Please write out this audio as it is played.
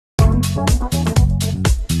Hi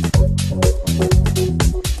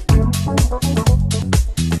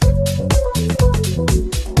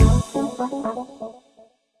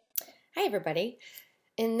everybody.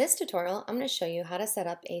 In this tutorial, I'm going to show you how to set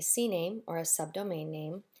up a CNAME or a subdomain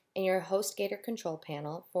name in your Hostgator control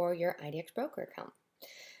panel for your IDXBroker account.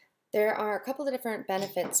 There are a couple of different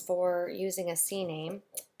benefits for using a CNAME,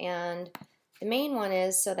 and the main one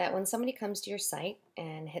is so that when somebody comes to your site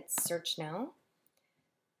and hits search now,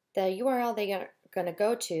 the URL they're going to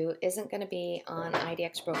go to isn't going to be on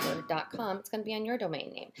IDXBroker.com, it's going to be on your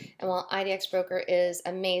domain name. And while IDXBroker is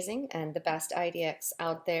amazing and the best IDX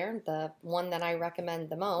out there, the one that I recommend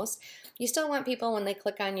the most, you still want people when they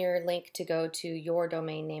click on your link to go to your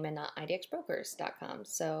domain name and not IDXBrokers.com.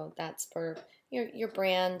 So that's for your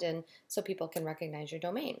brand and so people can recognize your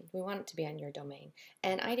domain. We want it to be on your domain.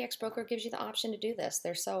 And IDXBroker gives you the option to do this.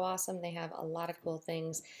 They're so awesome. They have a lot of cool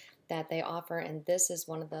things that they offer, and this is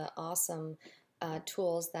one of the awesome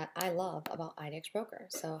tools that I love about IDXBroker.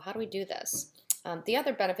 So how do we do this? The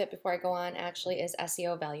other benefit before I go on actually is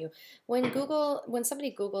SEO value. When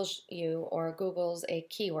somebody Googles you or Googles a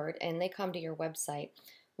keyword and they come to your website,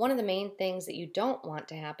 one of the main things that you don't want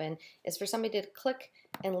to happen is for somebody to click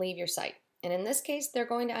and leave your site. And in this case, they're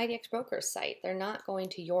going to IDXBroker's site. They're not going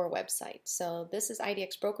to your website. So this is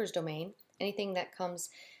IDXBroker's domain. Anything that comes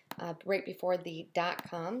right before the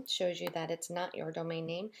 .com shows you that it's not your domain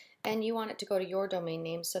name, and you want it to go to your domain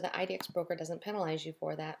name so that IDXBroker doesn't penalize you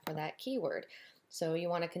for that keyword. So you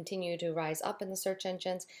want to continue to rise up in the search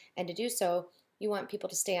engines, and to do so, you want people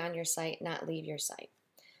to stay on your site, not leave your site.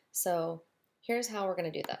 So here's how we're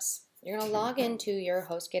going to do this. You're going to log into your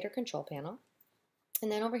Hostgator control panel,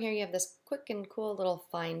 and then over here you have this quick and cool little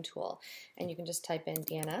find tool, and you can just type in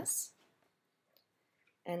DNS.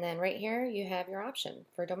 And then right here you have your option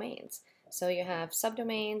for domains. So you have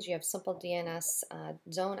subdomains, you have simple DNS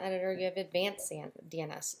zone editor, you have advanced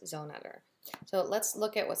DNS zone editor. So let's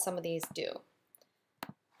look at what some of these do.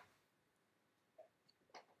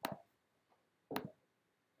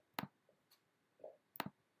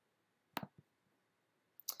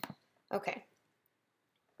 Okay,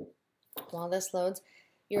 while this loads,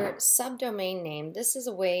 your subdomain name, this is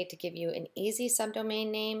a way to give you an easy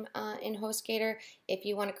subdomain name in Hostgator. If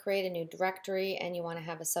you want to create a new directory and you want to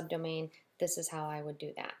have a subdomain, this is how I would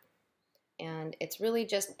do that. And it's really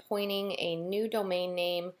just pointing a new domain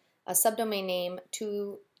name, a subdomain name,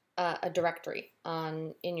 to a directory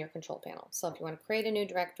in your control panel. So if you want to create a new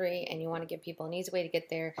directory and you want to give people an easy way to get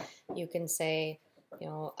there, you can say, you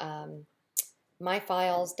know,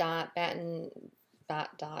 myfiles.batten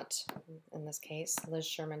in this case,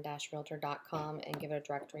 lizsherman-realtor.com, and give it a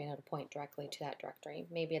directory, and it'll point directly to that directory.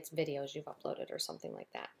 Maybe it's videos you've uploaded or something like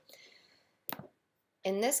that.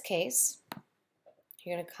 In this case,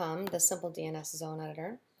 you're going to come the simple DNS zone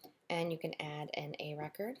editor, and you can add an A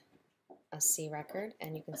record, a C record,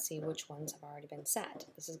 and you can see which ones have already been set.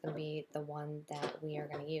 This is going to be the one that we are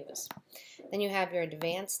going to use. Then you have your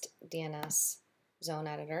advanced DNS zone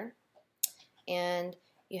editor, and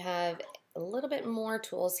you have a little bit more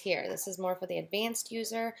tools here. This is more for the advanced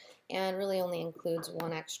user and really only includes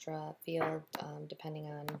one extra field depending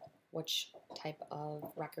on which type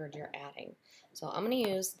of record you're adding. So I'm going to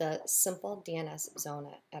use the simple DNS zone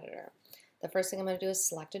editor. The first thing I'm going to do is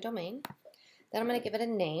select a domain. Then I'm going to give it a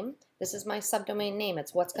name. This is my subdomain name.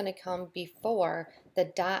 It's what's going to come before the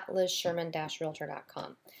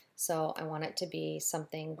 .lizsherman-realtor.com. So I want it to be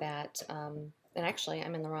something that and actually,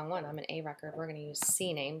 I'm in the wrong one. I'm an A record. We're going to use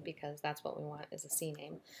CNAME because that's what we want is a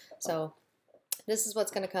CNAME. So this is what's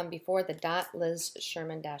going to come before the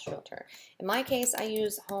 .lizsherman-realtor. In my case, I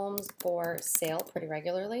use homes for sale pretty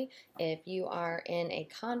regularly. If you are in a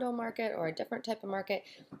condo market or a different type of market,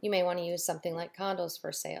 you may want to use something like condos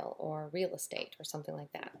for sale or real estate or something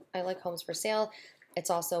like that. I like homes for sale. It's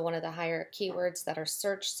also one of the higher keywords that are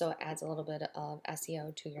searched, so it adds a little bit of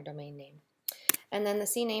SEO to your domain name. And then the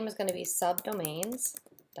CNAME is going to be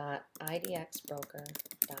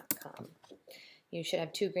subdomains.idxbroker.com. You should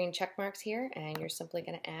have two green check marks here, and you're simply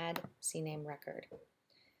going to add CNAME record.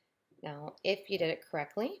 Now, if you did it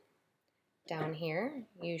correctly, down here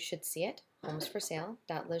you should see it,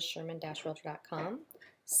 homesforsale.lizsherman-realtor.com,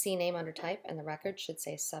 CNAME under type, and the record should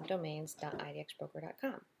say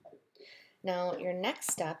subdomains.idxbroker.com. Now, your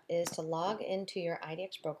next step is to log into your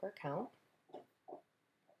IDXBroker account.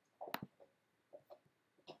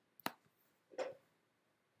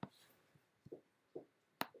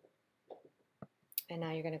 And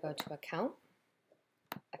now you're going to go to Account,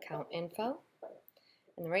 Account Info,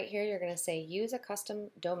 and right here you're going to say Use a Custom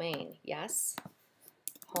Domain. Yes,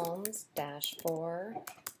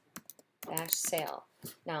 homes-for-sale.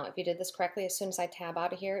 Now, if you did this correctly, as soon as I tab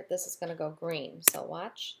out of here, this is going to go green. So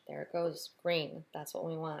watch, there it goes, green. That's what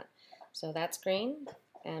we want. So that's green,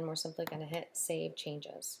 and we're simply going to hit Save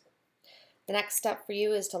Changes. The next step for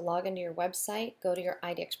you is to log into your website, go to your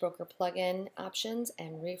IDXBroker plugin options,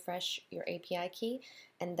 and refresh your API key,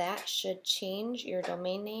 and that should change your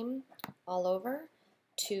domain name all over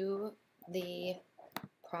to the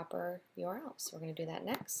proper URL. So we're going to do that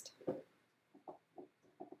next.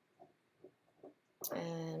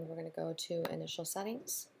 And we're going to go to Initial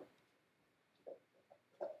Settings,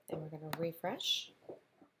 and we're going to refresh.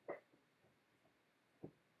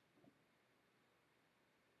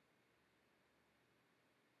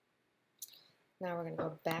 Now we're going to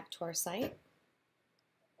go back to our site,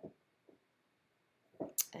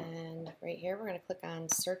 and right here we're going to click on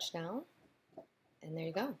Search Now, and there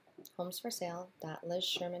you go,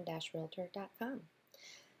 homesforsale.lizsherman-realtor.com.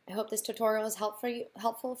 I hope this tutorial is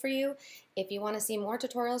helpful for you. If you want to see more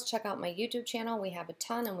tutorials, check out my YouTube channel. We have a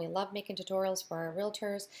ton, and we love making tutorials for our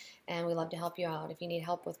realtors, and we love to help you out. If you need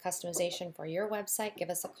help with customization for your website, give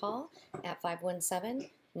us a call at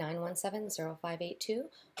 517-917-0582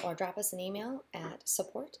 or drop us an email at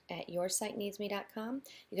support@yoursiteneedsme.com.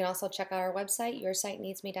 You can also check out our website,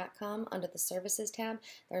 yoursiteneedsme.com, under the Services tab.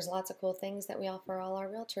 There's lots of cool things that we offer all our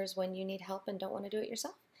realtors when you need help and don't want to do it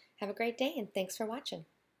yourself. Have a great day, and thanks for watching.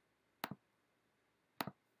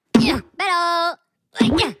 Pero, oh,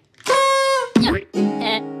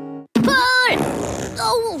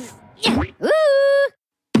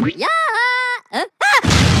 yeah,